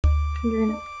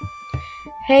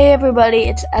Hey everybody,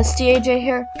 it's SDAJ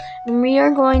here, and we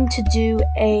are going to do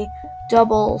a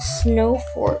double snow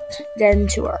fort den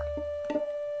tour.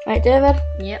 Right, David?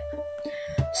 Yep.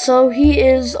 So he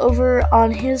is over on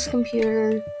his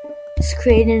computer. He's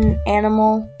creating an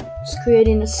animal. He's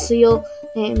creating a seal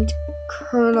named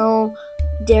Colonel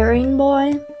Daring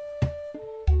Boy.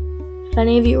 If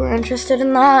any of you are interested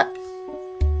in that.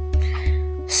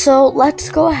 So let's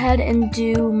go ahead and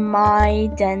do my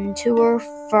den tour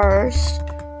first.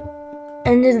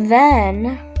 And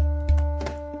then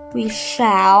we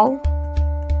shall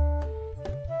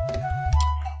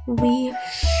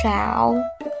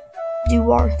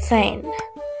do our thing.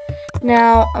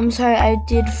 Now, I'm sorry, I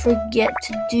did forget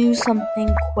to do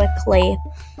something quickly.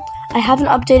 I haven't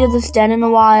updated this den in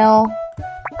a while,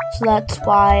 so that's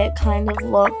why it kind of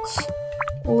looks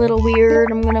a little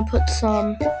weird. I'm gonna put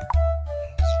some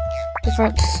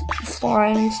different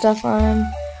flooring and stuff on.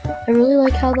 I really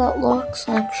like how that looks,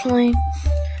 actually.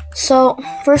 So,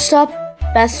 first up,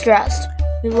 Best Dressed.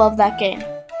 We love that game.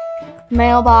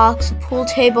 Mailbox, a pool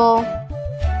table,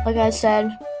 like I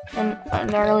said in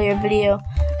an earlier video,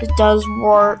 it does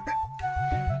work.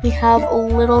 We have a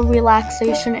little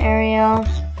relaxation area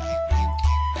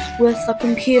with a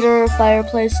computer,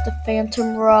 fireplace, the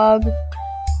phantom rug,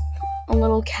 a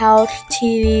little couch,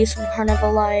 TV, some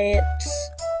carnival lights.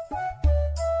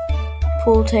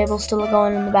 Pool table still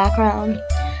going in the background.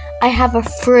 I have a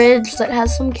fridge that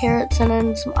has some carrots in it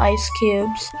and some ice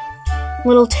cubes.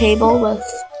 Little table with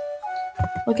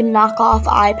like a knockoff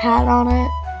iPad on it.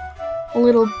 A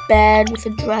little bed with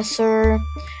a dresser.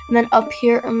 And then up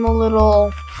here in the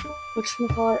little,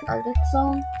 whatchamacallit, Arctic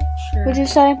zone? Sure. Would you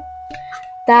say?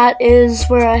 That is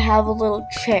where I have a little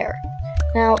chair.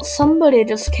 Now, somebody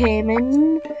just came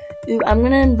in. Ooh, I'm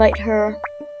gonna invite her.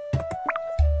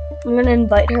 I'm gonna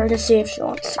invite her to see if she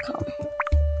wants to come.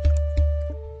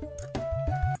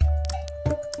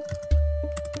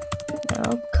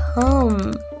 Now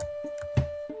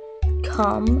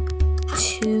come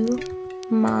to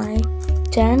my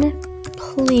den,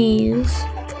 please.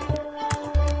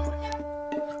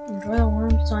 Enjoy a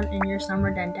warm sun in your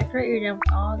summer den. Decorate your den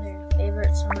with all their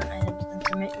favorite summer items and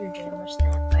submit your jammer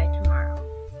snap by tomorrow.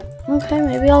 Okay,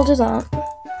 maybe I'll do that.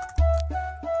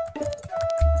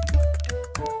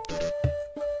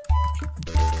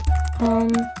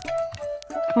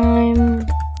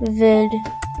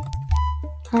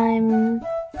 I'm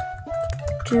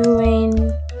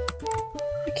doing,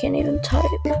 I can't even type.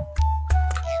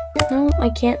 No, I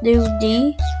can't do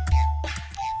D.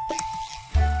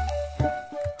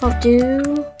 I'll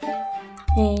do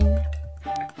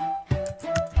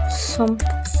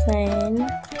something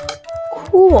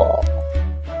cool.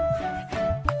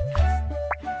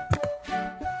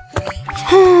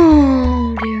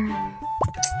 Oh dear.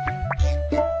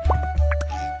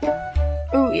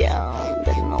 Oh yeah, I'm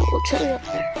getting a little chilly up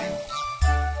there.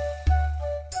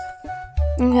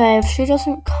 Okay, if she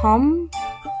doesn't come,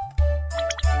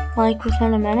 like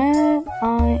within a minute,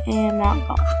 I am not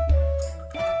gone.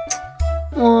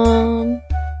 1,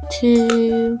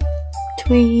 2,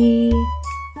 3,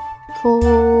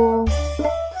 4,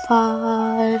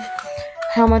 5.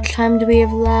 How much time do we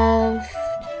have left?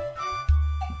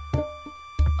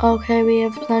 Okay, we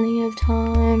have plenty of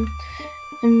time.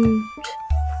 And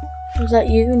was that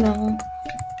you? No.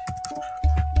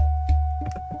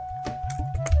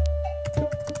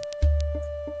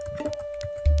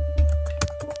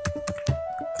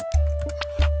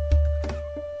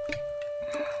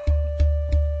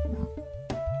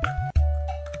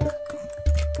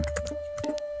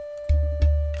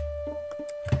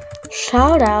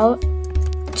 Shout out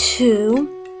to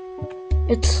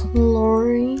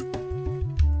Lori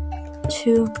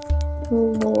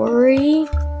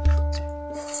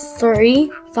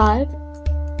 3, 5,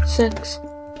 6,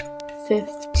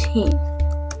 15.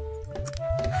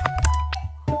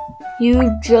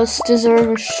 You just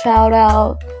deserve a shout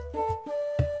out.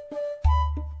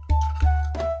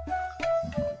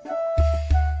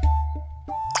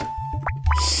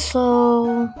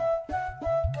 So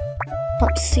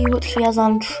let's see what she has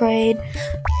on trade.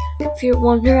 If you're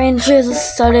wondering, she has a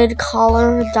studded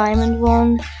collar, a diamond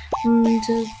one, and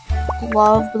a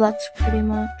glove, but that's pretty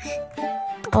much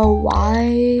a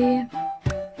Y.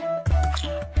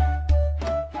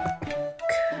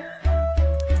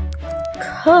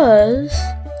 Cause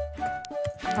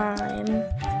I'm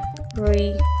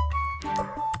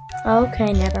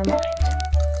okay, never mind.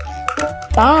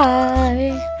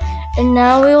 Bye. And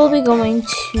now we will be going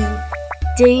to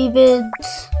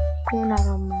David's. You're not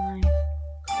on mine.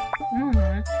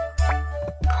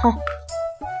 Huh.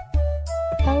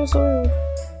 That was rude.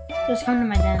 Just come to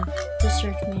my den. Just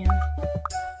search me up.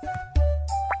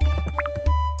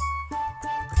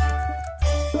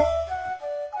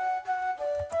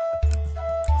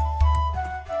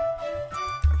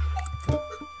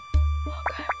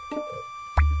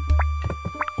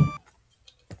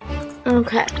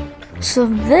 Okay, so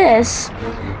this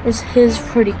is his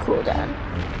pretty cool den.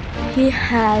 He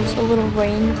has a little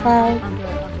rain cloud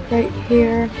right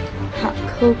here, hot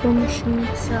cocoa machine.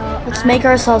 So let's make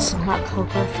ourselves some hot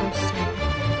cocoa first.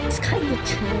 It's kind of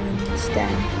chilly in this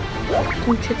den,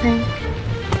 don't you think?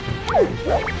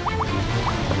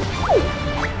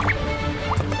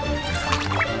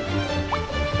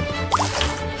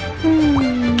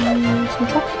 Some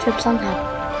chocolate chips on top.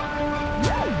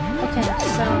 Okay,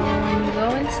 so when you go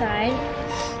inside,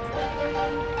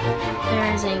 there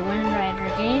is a Wind Rider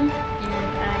game,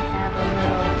 and I have a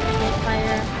little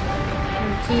campfire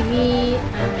and TV, I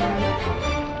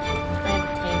have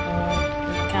a table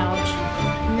and a couch,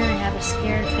 and then I have a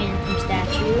scared phantom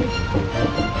statue.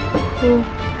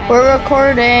 We're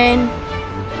recording.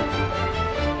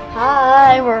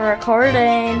 Hi, we're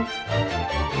recording.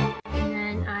 And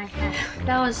then I have,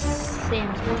 that was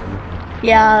Sam's room.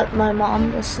 Yeah, my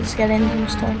mom just is getting some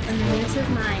stuff. And then this is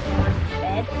my orange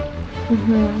bed.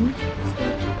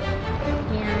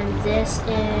 And this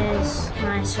is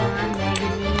my Salon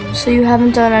magazine. So you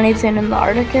haven't done anything in the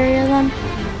Arctic area then?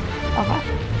 Okay.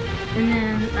 And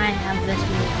then I have this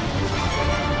movie.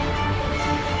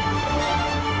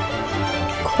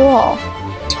 Cool.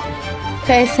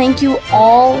 Okay, thank you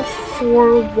all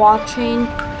for watching.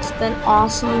 It's been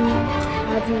awesome to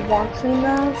have you watching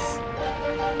this.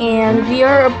 And we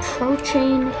are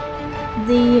approaching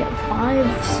the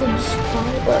 5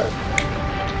 subscriber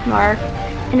mark.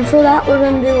 And for that, we're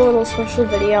going to do a little special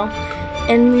video.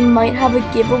 And we might have a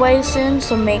giveaway soon,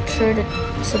 so make sure to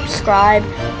subscribe.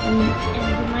 And we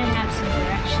might have some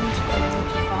directions for you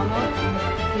to follow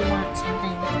if you want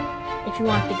something, if you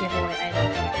want the giveaway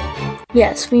item.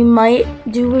 Yes, we might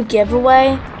do a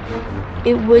giveaway.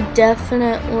 It would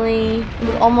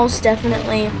almost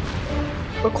definitely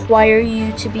require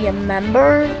you to be a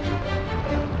member,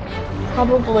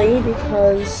 probably,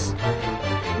 because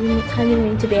you kind of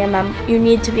need to be a member. You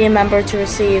need to be a member to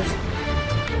receive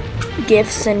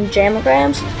gifts and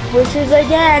jamograms, which is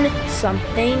again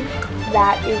something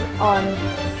that is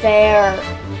unfair.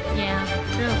 Yeah,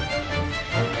 true.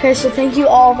 Okay, so thank you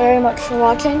all very much for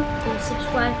watching. Please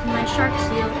subscribe to my shark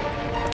seal.